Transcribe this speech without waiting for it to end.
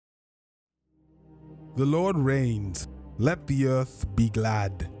The Lord reigns. Let the earth be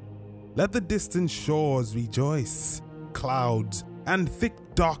glad. Let the distant shores rejoice. Clouds and thick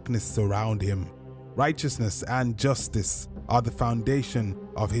darkness surround him. Righteousness and justice are the foundation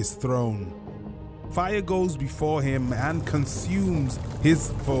of his throne. Fire goes before him and consumes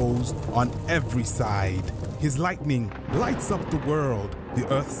his foes on every side. His lightning lights up the world. The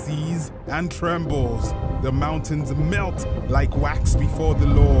earth sees and trembles. The mountains melt like wax before the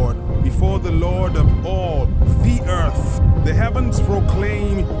Lord of all the earth. The heavens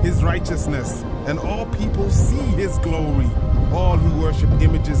proclaim his righteousness, and all people see his glory. All who worship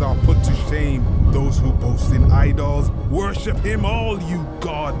images are put to shame. Those who boast in idols, worship him, all you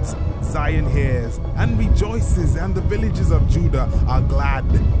gods. Zion hears and rejoices, and the villages of Judah are glad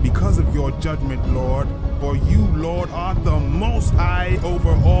because of your judgment, Lord. For you, Lord, are the most high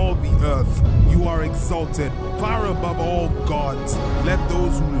over all the earth. You are exalted far above all gods. Let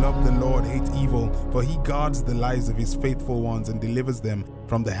those who love the Lord hate evil, for he guards the lives of his faithful ones and delivers them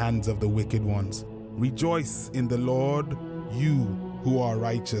from the hands of the wicked ones. Rejoice in the Lord, you who are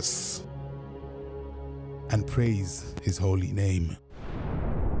righteous, and praise his holy name.